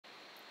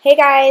Hey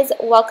guys,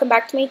 welcome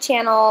back to my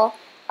channel.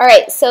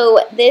 Alright, so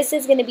this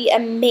is going to be a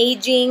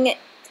major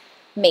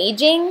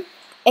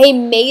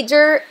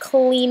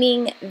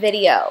cleaning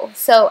video.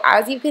 So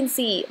as you can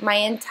see, my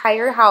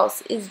entire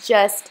house is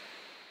just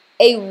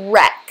a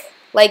wreck,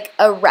 like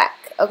a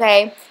wreck,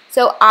 okay?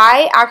 So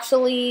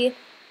the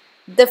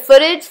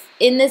footage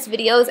in this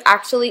video is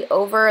actually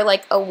over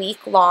like a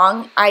week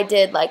long. I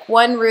did like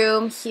one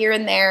room here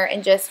and there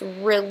and just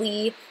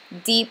really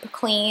deep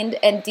cleaned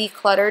and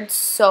decluttered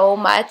so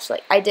much.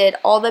 Like I did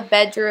all the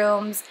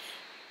bedrooms,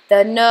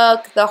 the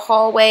nook, the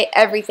hallway,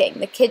 everything,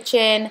 the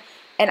kitchen,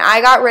 and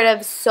I got rid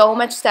of so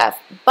much stuff.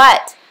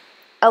 But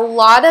a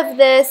lot of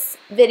this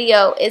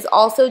video is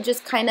also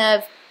just kind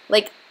of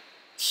like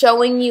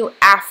showing you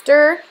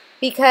after,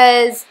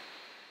 because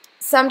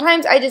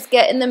sometimes I just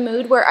get in the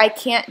mood where I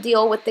can't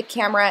deal with the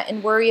camera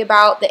and worry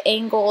about the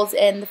angles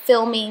and the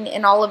filming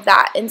and all of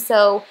that. And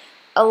so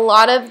a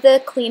lot of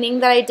the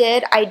cleaning that I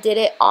did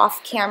it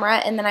off camera,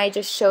 and then I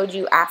just showed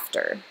you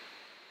after.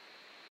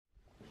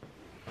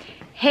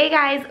 Hey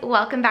guys,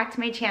 welcome back to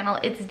my channel.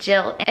 It's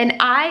Jill, and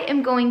I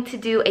am going to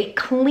do a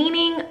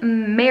cleaning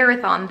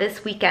marathon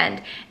this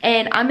weekend,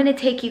 and I'm going to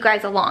take you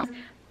guys along.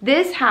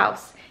 This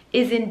house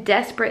is in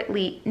desperate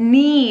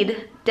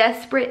need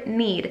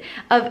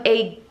of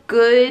a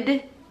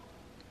good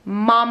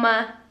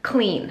mama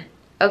clean,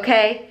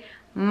 okay?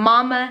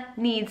 Mama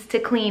needs to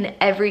clean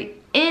every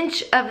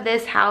inch of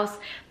this house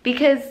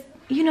because,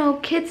 you know,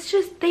 kids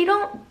they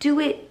don't do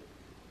it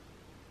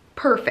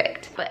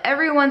perfect. But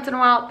every once in a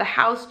while, the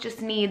house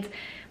just needs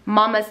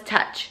mama's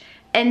touch.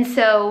 And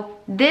so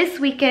this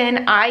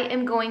weekend, I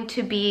am going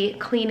to be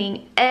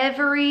cleaning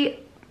every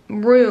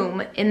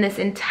room in this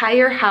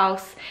entire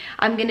house.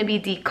 I'm gonna be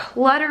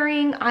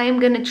decluttering. I am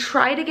gonna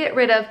try to get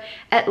rid of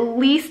at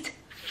least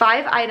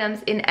 5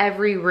 items in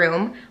every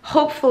room,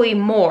 hopefully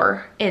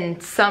more in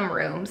some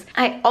rooms.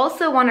 I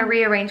also want to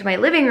rearrange my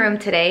living room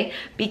today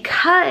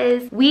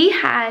because we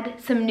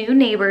had some new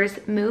neighbors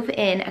move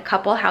in a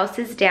couple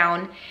houses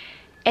down,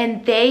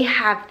 and they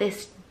have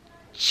this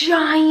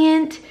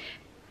giant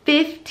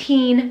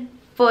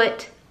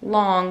 15-foot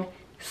long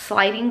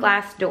sliding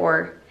glass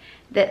door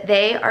that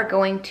they are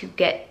going to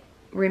get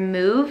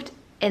removed,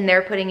 and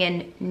they're putting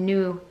in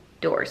new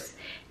doors.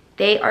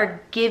 They are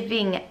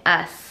giving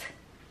us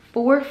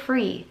for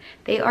free.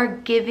 They are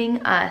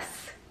giving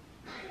us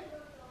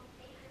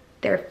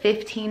their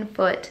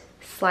 15-foot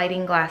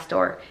sliding glass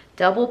door.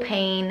 Double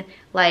pane,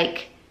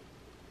 like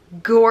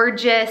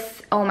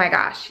gorgeous. Oh my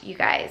gosh, you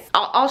guys.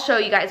 I'll show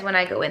you guys when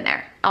I go in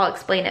there. I'll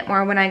explain it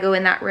more when I go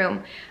in that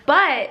room.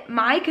 But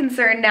my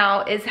concern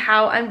now is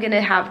how I'm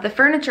gonna have the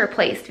furniture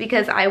placed,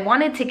 because I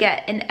wanted to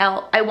get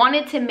I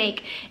wanted to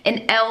make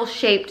an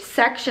L-shaped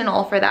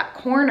sectional for that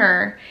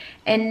corner,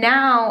 and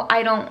now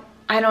I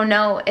don't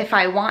know if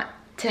I want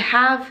to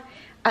have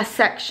a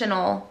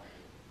sectional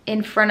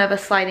in front of a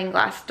sliding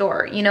glass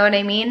door. You know what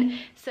I mean?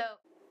 So,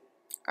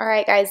 all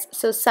right guys,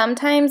 so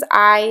sometimes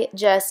I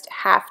just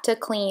have to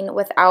clean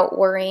without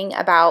worrying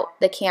about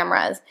the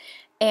cameras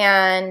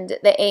and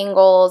the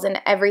angles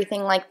and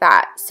everything like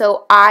that.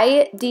 So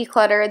I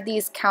decluttered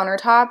these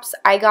countertops.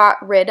 I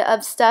got rid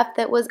of stuff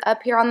that was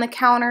up here on the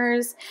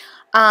counters.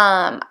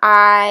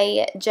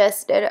 I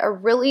just did a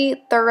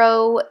really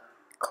thorough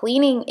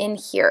cleaning in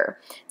here.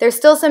 There's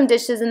still some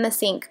dishes in the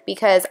sink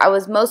because I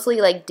was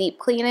mostly like deep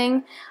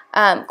cleaning.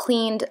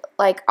 Cleaned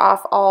like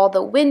off all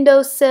the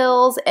window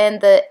sills, and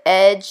the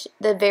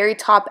very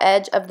top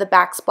edge of the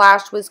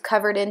backsplash was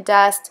covered in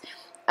dust.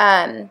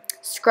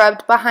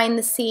 Scrubbed behind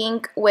the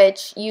sink,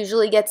 which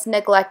usually gets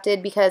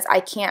neglected because I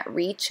can't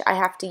reach. I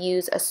have to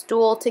use a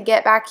stool to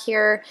get back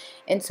here,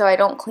 and so I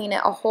don't clean it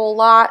a whole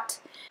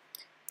lot.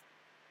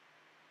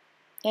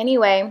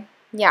 Anyway,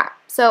 yeah,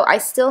 so I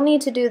still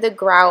need to do the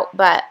grout,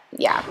 but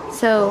yeah.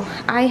 So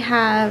I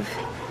have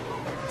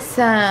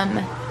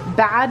some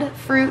bad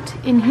fruit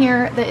in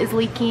here that is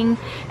leaking,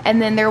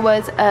 and then there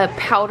was a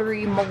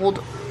powdery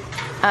mold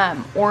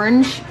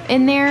orange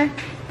in there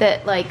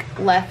that like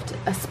left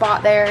a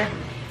spot there.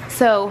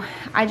 So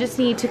I just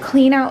need to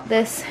clean out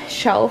this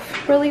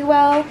shelf really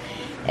well,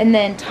 and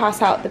then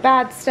toss out the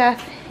bad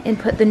stuff and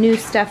put the new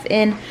stuff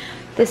in.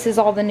 This is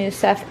all the new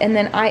stuff, and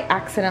then I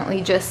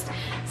accidentally just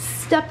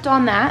stepped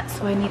on that,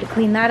 so I need to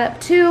clean that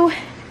up too.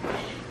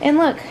 And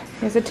look,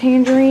 there's a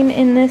tangerine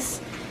in this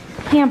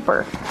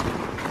hamper.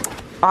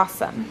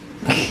 Awesome.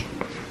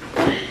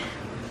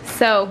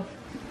 So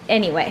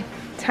anyway,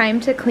 time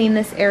to clean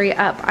this area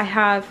up. I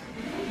have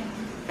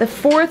the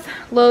 4th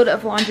load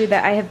of laundry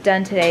that I have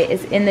done today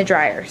is in the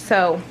dryer,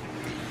 so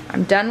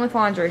I'm done with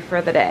laundry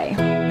for the day.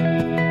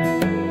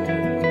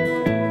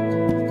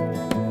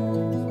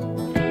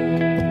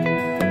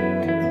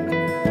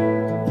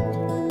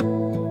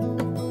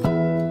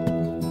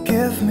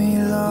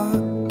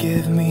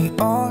 Give me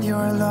all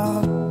your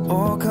love,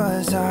 oh,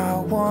 'cause I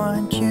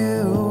want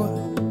you.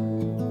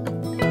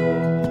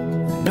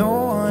 No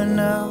one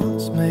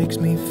else makes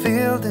me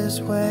feel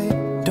this way,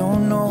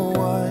 don't know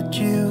what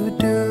you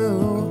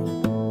do.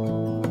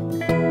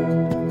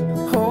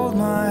 Hold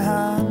my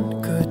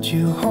hand, could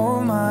you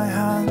hold my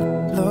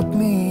hand, look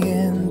me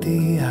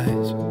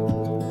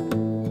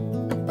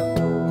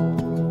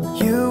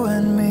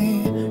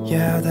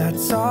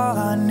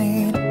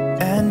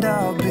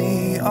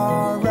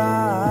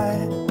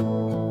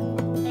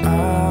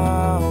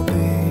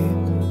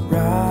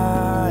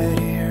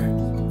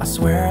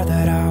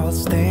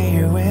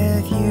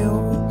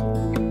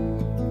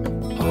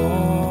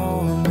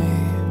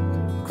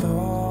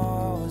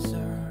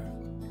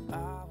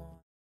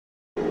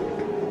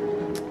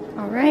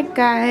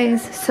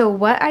Guys, so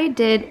what I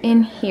did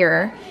in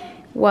here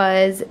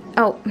was,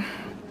 oh,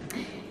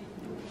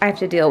 I have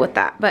to deal with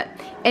that. But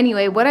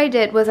anyway, what I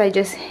did was I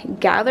just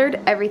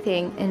gathered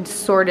everything and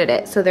sorted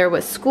it. So there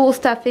was school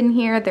stuff in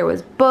here, there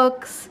was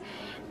books,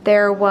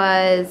 there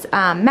was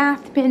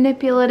math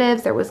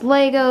manipulatives, there was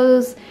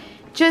Legos,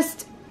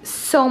 just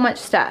so much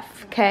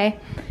stuff, okay?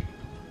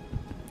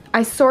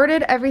 I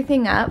sorted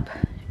everything up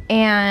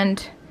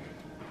and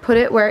put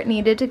it where it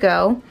needed to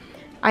go.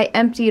 I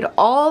emptied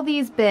all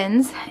these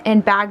bins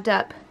and bagged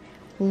up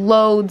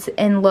loads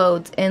and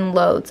loads and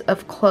loads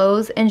of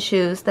clothes and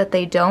shoes that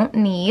they don't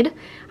need.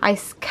 I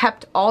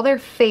kept all their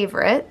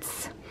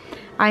favorites.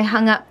 I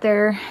hung up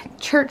their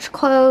church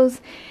clothes,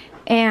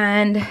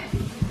 and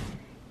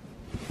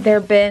their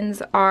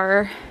bins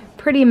are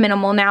pretty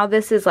minimal now.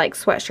 This is like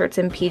sweatshirts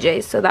and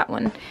PJs, so that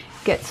one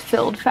gets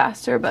filled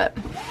faster, but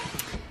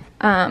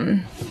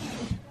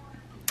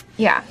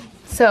yeah.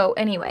 So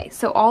anyway,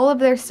 so all of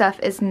their stuff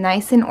is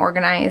nice and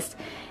organized.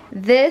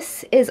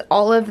 This is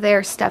all of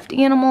their stuffed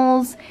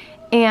animals,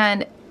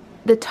 and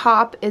the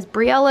top is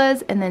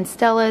Briella's, and then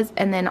Stella's,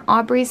 and then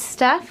Aubrey's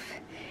stuff.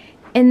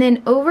 And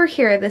then over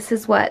here, this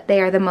is what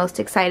they are the most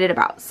excited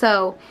about.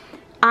 So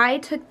I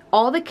took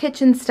all the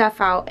kitchen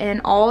stuff out and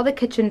all the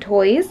kitchen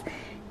toys,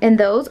 and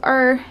those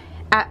are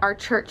at our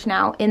church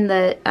now in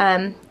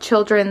the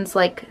children's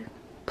like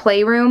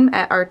playroom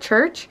at our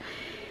church.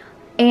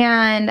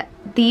 And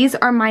these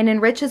are mine and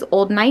Rich's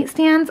old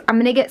nightstands. I'm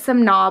gonna get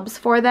some knobs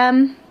for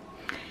them.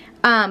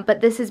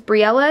 But this is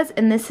Briella's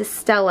and this is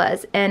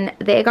Stella's, and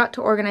they got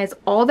to organize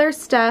all their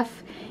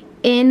stuff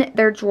in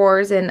their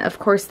drawers, and of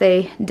course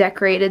they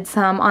decorated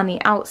some on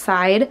the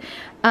outside.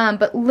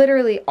 But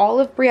literally all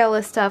of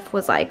Briella's stuff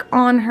was like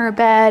on her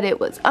bed, it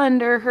was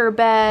under her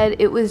bed,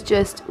 it was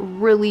just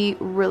really,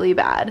 really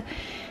bad.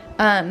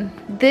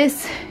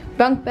 This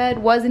bunk bed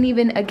wasn't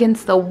even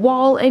against the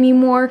wall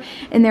anymore,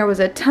 and there was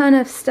a ton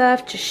of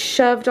stuff just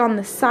shoved on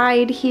the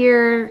side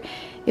here.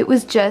 It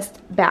was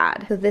just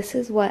bad. So this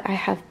is what I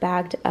have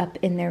bagged up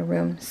in their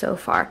room so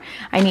far.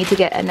 I need to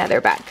get another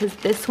bag because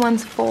this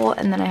one's full,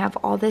 and then I have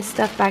all this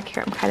stuff back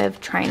here. I'm kind of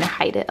trying to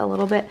hide it a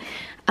little bit.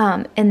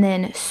 And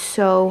then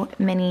so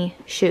many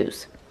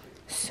shoes.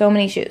 So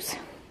many shoes.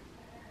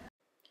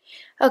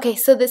 Okay,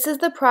 so this is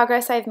the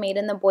progress I've made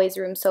in the boys'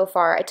 room so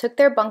far. I took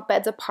their bunk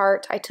beds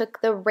apart. I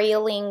took the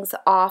railings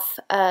off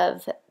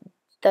of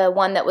the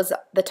one that was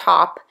the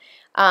top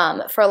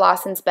for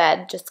Lawson's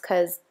bed, just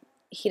because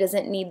he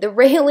doesn't need the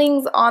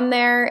railings on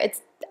there.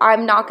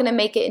 I'm not going to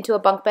make it into a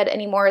bunk bed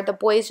anymore. The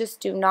boys just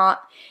do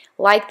not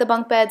like the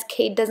bunk beds.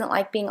 Cade doesn't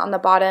like being on the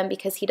bottom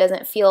because he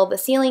doesn't feel the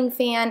ceiling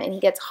fan and he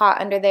gets hot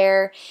under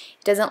there.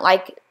 He doesn't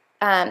like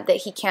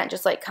that he can't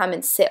just like come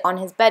and sit on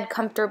his bed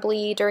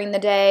comfortably during the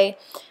day.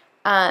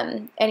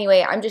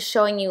 Anyway, I'm just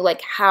showing you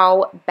like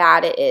how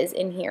bad it is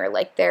in here.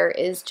 Like there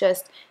is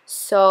just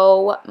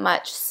so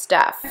much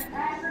stuff.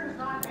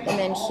 And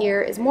then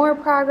here is more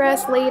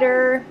progress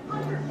later.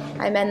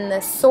 I'm in the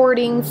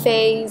sorting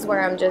phase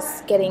where I'm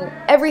just getting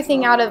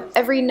everything out of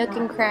every nook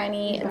and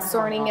cranny and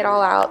sorting it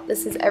all out.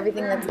 This is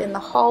everything that's in the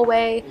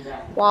hallway.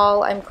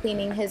 While I'm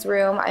cleaning his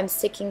room, I'm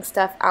sticking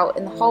stuff out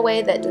in the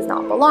hallway that does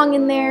not belong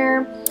in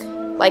there.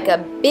 Like a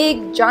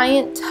big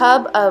giant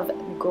tub of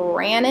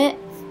granite.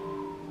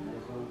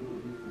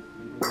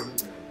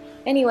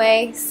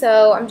 Anyway,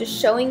 so I'm just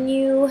showing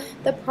you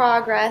the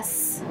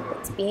progress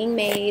that's being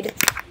made.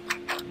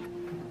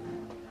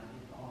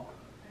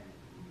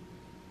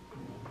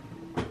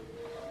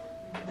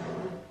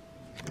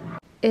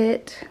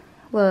 It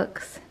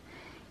looks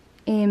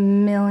a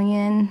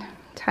million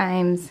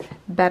times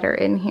better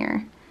in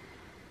here.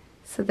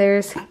 So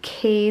there's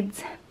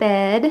Cade's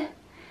bed.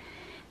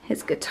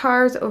 His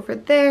guitar's over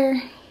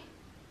there.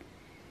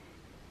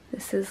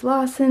 This is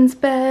Lawson's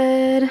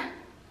bed.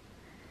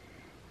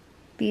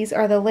 These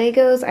are the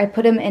Legos. I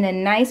put them in a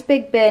nice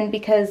big bin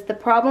because the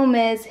problem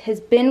is his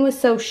bin was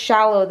so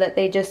shallow that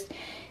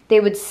they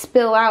would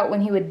spill out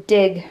when he would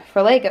dig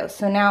for Legos.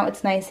 So now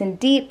it's nice and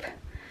deep.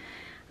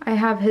 I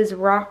have his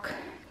rock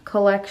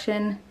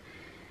collection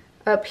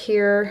up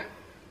here.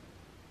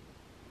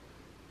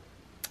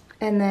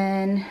 And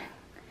then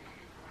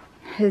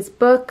his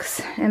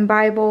books and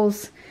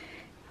Bibles.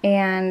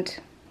 And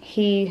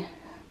he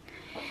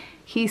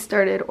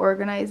started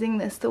organizing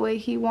this the way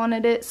he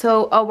wanted it.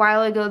 So a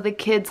while ago, the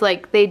kids,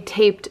 like, they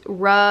taped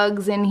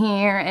rugs in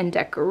here and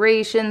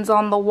decorations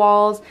on the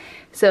walls.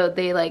 So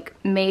they, like,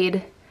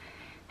 made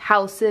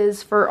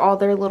houses for all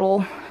their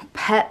little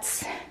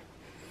pets.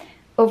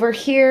 Over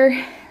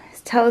here,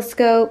 his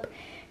telescope,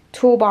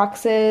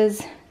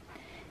 toolboxes,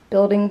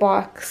 building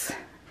blocks,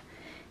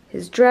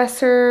 his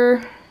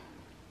dresser,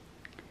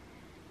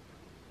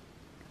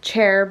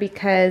 chair,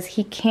 because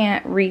he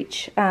can't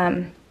reach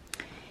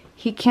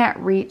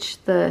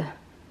the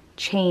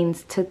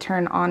chains to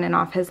turn on and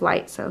off his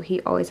light, so he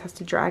always has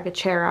to drag a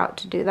chair out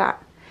to do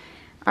that.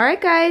 All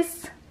right,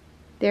 guys,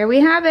 there we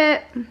have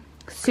it.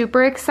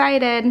 Super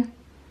excited.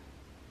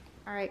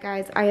 All right,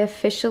 guys, I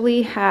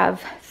officially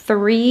have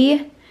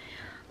 3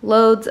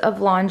 loads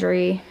of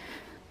laundry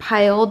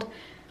piled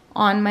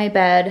on my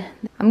bed.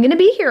 I'm gonna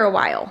be here a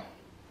while.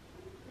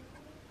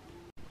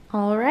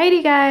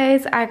 Alrighty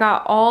guys, I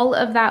got all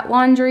of that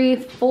laundry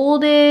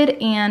folded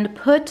and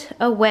put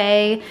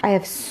away. I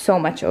have so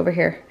much over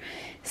here.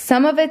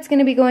 Some of it's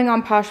gonna be going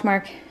on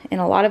Poshmark and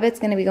a lot of it's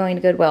gonna be going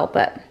to Goodwill,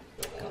 but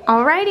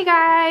alrighty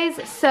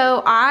guys,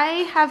 so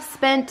I have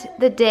spent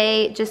the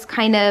day just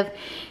kind of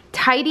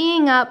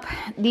tidying up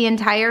the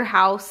entire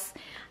house.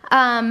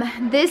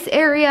 This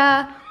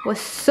area was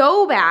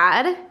so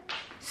bad,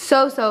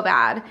 so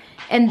bad,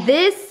 and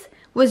this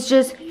was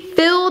just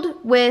filled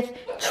with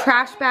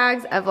trash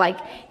bags of like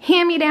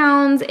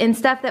hand-me-downs and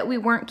stuff that we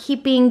weren't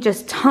keeping,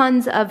 just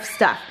tons of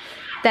stuff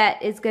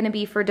that is gonna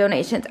be for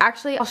donations.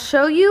 Actually, I'll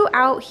show you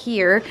out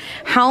here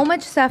how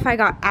much stuff I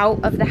got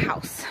out of the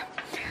house.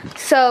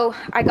 So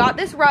I got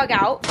this rug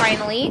out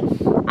finally.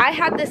 I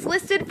had this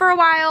listed for a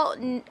while.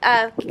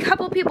 A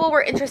couple people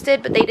were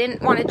interested, but they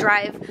didn't want to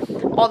drive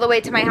all the way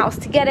to my house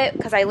to get it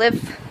because I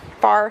live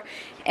far.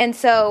 And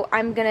so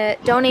I'm gonna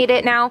donate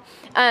it now.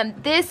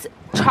 This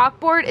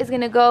chalkboard is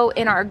gonna go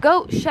in our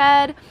goat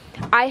shed.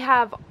 I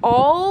have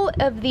all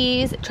of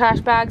these trash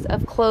bags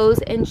of clothes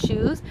and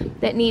shoes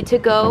that need to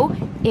go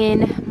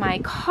in my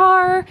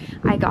car.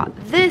 I got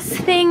this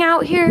thing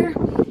out here.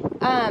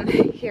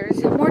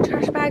 Here's more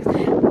trash bags.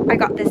 I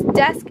got this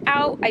desk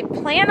out. I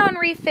plan on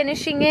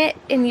refinishing it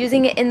and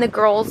using it in the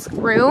girls'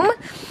 room.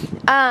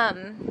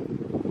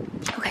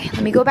 Okay,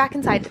 let me go back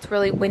inside. It's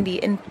really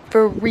windy and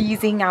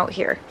freezing out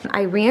here.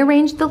 I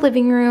rearranged the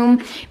living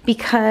room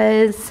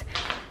because,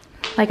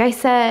 like I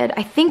said,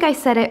 I think I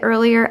said it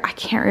earlier, I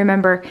can't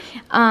remember.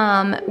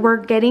 We're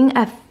getting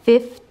a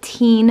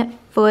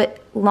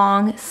 15-foot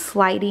long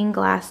sliding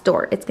glass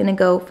door. It's gonna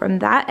go from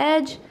that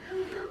edge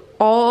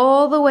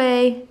all the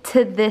way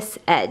to this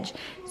edge.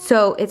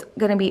 So it's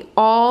gonna be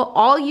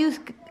all you're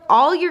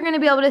gonna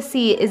be able to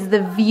see is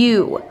the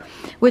view,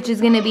 which is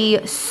gonna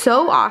be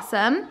so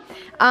awesome.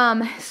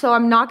 So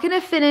I'm not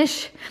gonna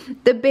finish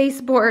the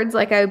baseboards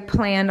like I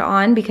planned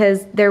on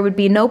because there would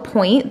be no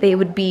point. It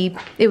would be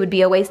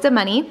a waste of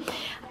money.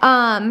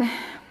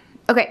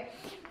 Okay,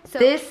 so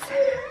this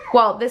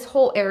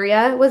whole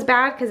area was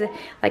bad because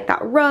like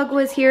that rug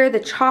was here, the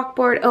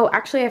chalkboard. Oh,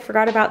 actually I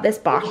forgot about this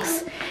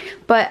box.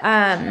 But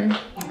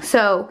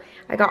so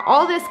I got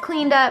all this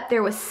cleaned up.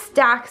 There was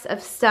stacks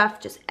of stuff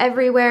just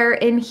everywhere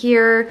in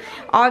here.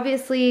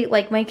 Obviously,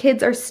 like my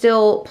kids are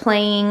still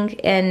playing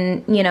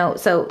and you know,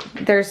 so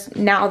there's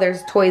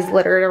toys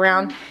littered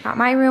around. Got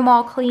my room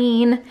all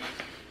clean.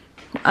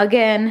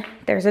 Again,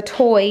 there's a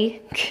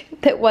toy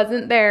that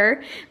wasn't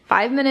there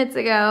 5 minutes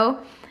ago.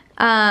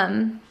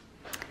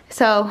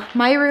 So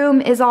my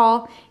room is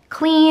all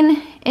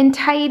clean and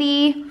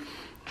tidy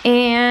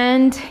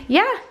and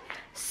yeah.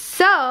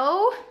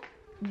 So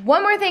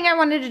one more thing I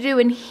wanted to do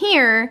in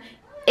here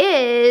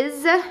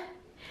is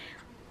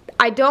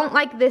I don't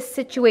like this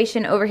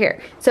situation over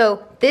here.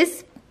 So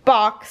this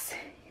box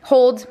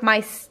holds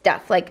my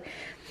stuff. Like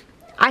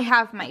I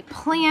have my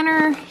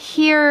planner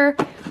here.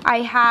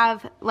 I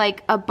have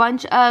like a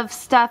bunch of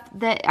stuff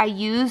that I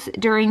use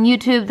during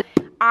YouTube.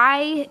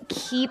 I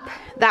keep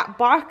that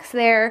box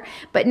there,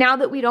 but now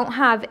that we don't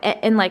have,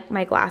 and like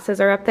my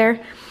glasses are up there.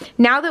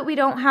 Now that we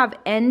don't have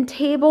end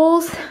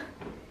tables,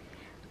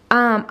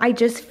 I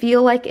just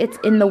feel like it's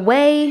in the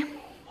way.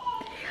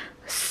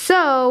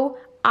 So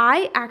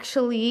I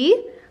actually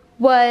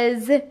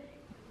was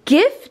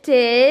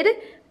gifted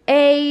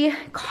a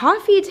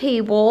coffee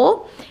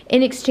table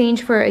in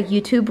exchange for a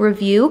YouTube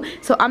review.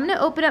 So I'm gonna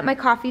open up my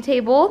coffee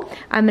table.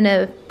 I'm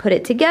gonna put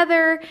it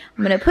together.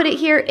 I'm gonna put it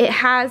here. It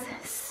has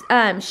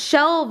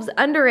shelves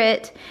under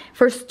it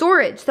for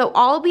storage. So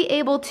I'll be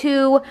able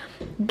to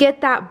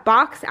get that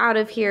box out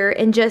of here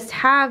and just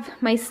have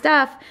my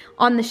stuff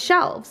on the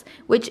shelves,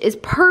 which is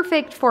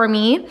perfect for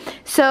me.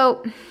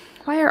 So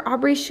why are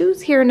Aubrey's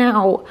shoes here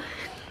now?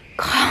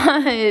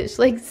 Gosh,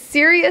 like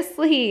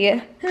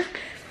seriously.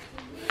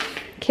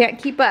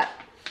 Can't keep up.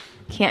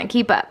 Can't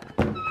keep up.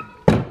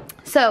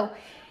 So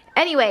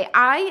anyway,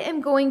 I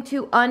am going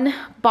to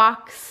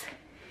unbox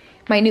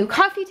my new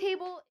coffee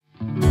table.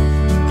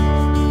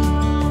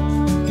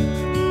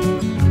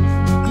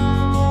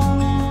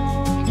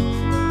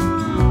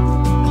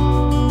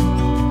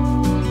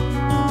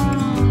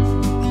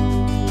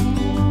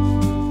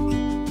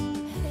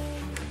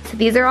 So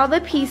these are all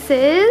the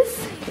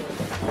pieces.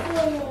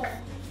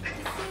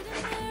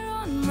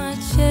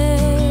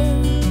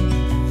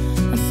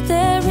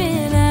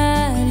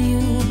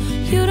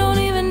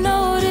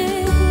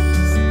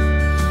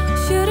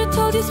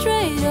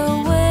 Straight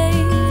away,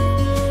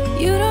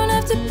 you don't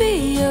have to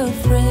be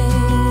afraid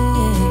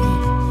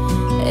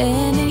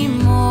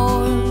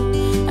anymore.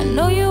 I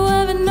know you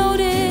haven't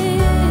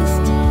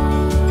noticed.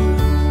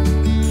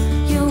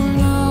 You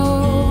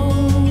know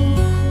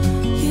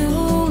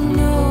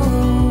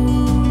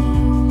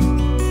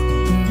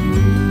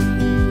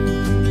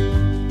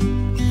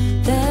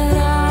that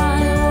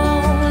I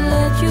won't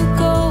let you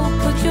go.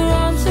 Put your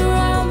arms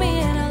around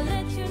me and I'll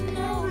let you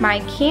know. My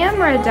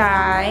camera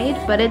died,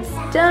 but it's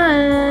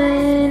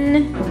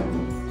done.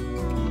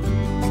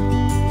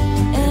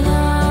 And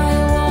I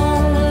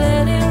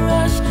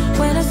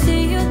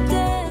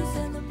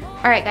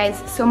All right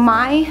guys, so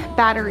my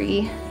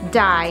battery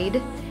died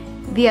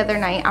the other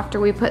night after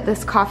we put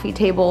this coffee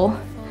table,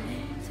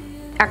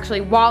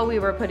 actually while we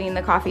were putting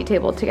the coffee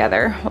table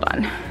together. Hold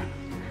on.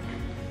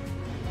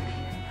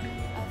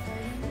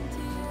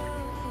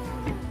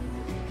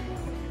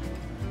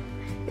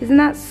 Isn't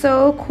that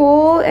so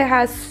cool? It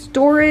has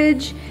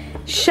storage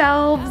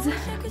shelves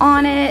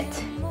on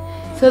it.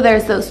 So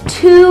there's those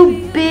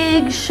two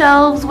big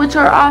shelves, which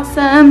are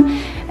awesome.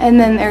 And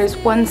then there's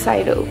one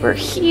side over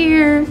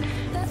here,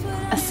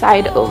 a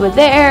side over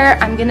there.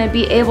 I'm gonna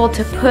be able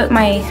to put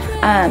my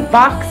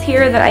box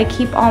here that I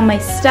keep all my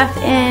stuff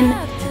in.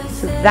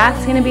 So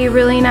that's gonna be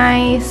really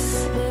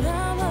nice.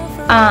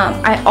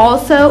 I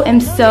also am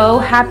so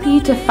happy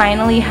to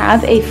finally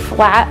have a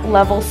flat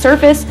level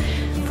surface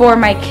for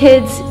my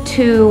kids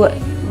to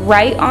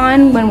write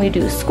on when we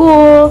do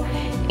school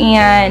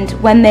and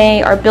when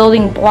they are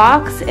building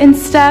blocks and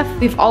stuff.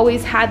 We've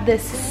always had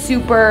this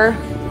super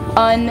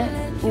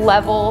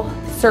unlevel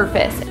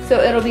surface.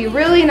 So it'll be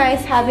really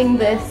nice having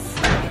this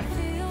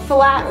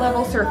flat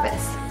level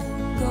surface.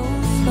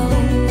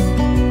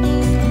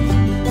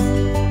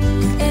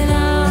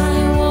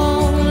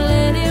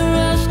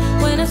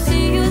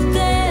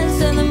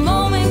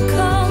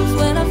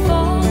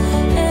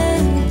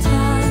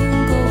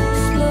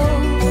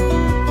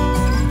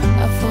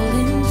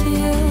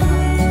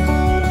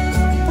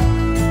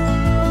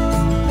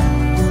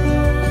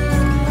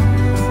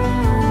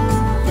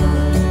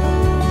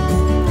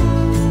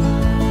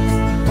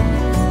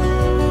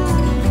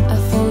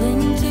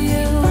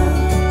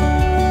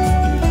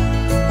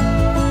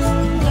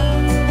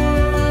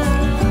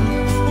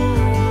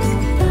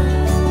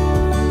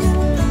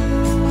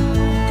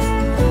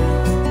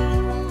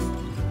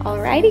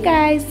 Alrighty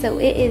guys, so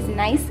it is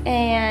nice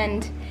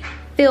and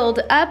filled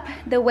up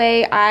the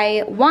way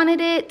I wanted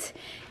it.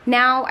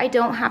 Now I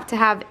don't have to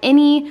have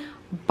any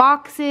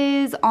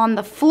boxes on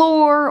the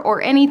floor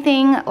or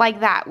anything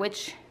like that,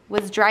 which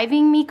was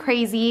driving me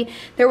crazy.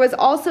 There was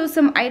also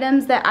some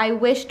items that I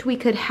wished we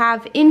could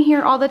have in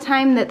here all the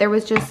time that there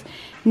was just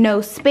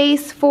no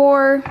space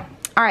for.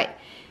 Alright,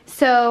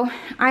 so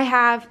I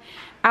have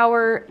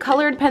our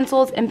colored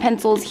pencils and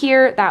pencils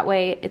here. That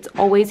way it's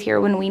always here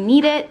when we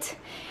need it.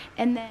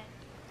 And then,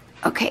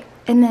 okay,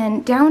 and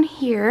then down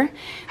here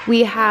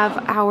we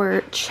have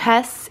our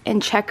chess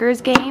and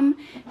checkers game.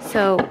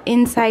 So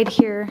inside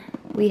here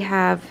we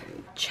have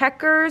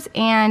checkers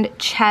and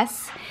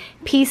chess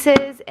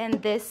pieces, and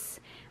this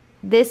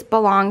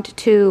belonged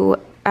to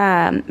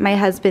my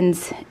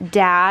husband's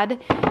dad.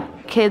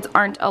 Kids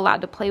aren't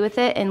allowed to play with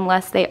it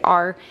unless they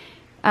are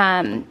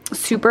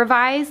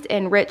supervised,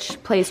 and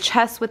Rich plays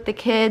chess with the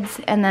kids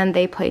and then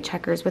they play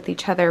checkers with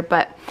each other.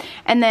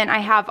 And then I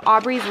have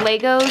Aubrey's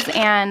Legos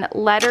and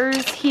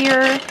letters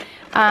here.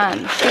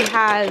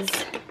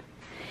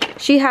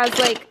 She has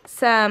like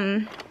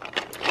some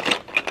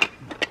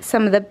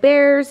of the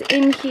bears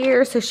in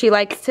here, so she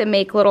likes to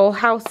make little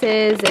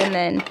houses and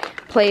then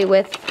play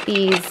with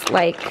these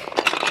like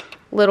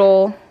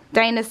little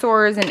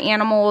dinosaurs and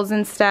animals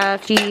and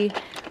stuff. She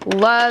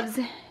loves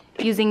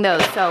using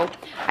those, so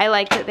I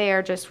like that they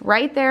are just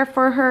right there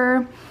for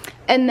her.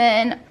 And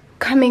then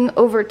coming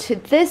over to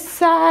this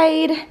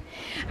side,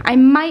 I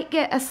might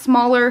get a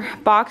smaller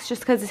box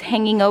just because it's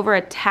hanging over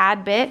a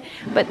tad bit,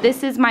 but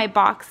this is my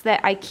box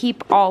that I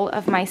keep all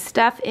of my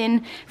stuff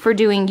in for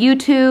doing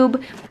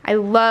YouTube. I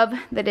love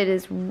that it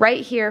is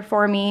right here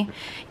for me,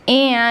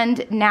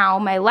 and now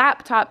my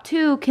laptop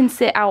too can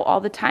sit out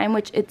all the time,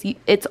 which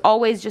it's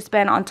always just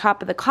been on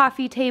top of the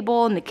coffee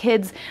table, and the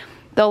kids,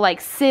 they'll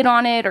like sit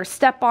on it or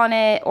step on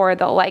it, or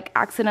they'll like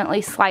accidentally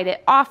slide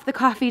it off the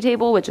coffee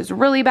table, which is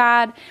really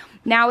bad.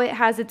 Now it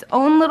has its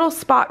own little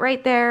spot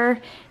right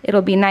there.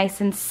 It'll be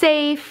nice and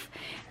safe.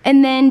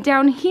 And then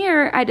down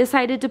here, I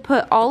decided to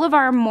put all of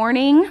our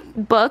morning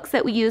books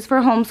that we use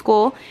for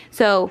homeschool.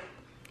 So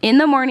in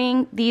the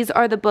morning, these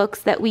are the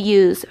books that we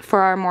use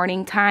for our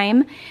morning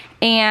time.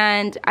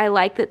 And I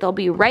like that they'll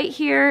be right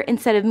here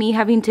instead of me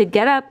having to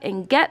get up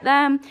and get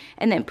them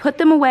and then put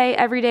them away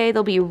every day.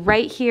 They'll be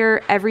right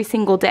here every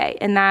single day.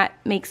 And that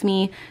makes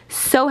me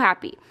so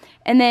happy.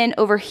 And then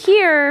over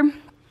here,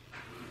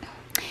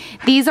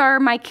 these are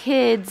my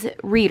kids'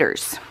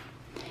 readers.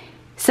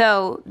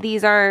 So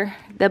these are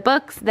the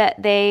books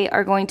that they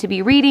are going to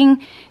be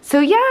reading.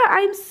 So yeah,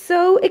 I'm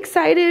so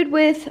excited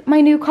with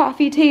my new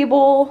coffee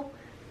table.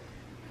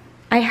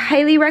 I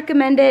highly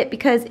recommend it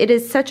because it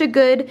is such a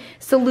good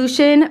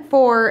solution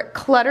for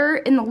clutter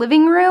in the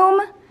living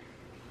room.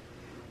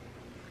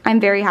 I'm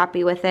very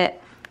happy with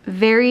it.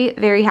 Very,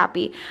 very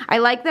happy. I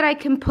like that I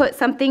can put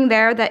something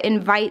there that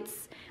invites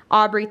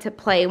Aubrey to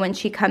play when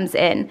she comes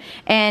in,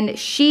 and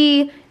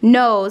she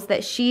knows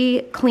that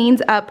she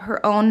cleans up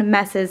her own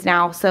messes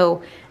now,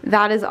 so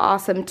that is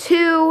awesome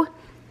too.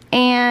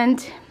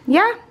 And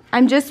yeah,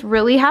 I'm just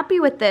really happy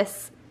with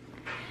this.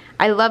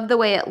 I love the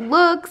way it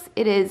looks.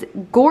 It is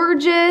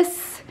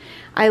gorgeous.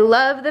 I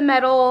love the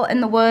metal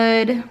and the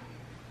wood.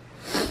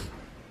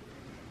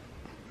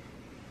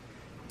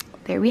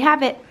 There we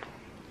have it.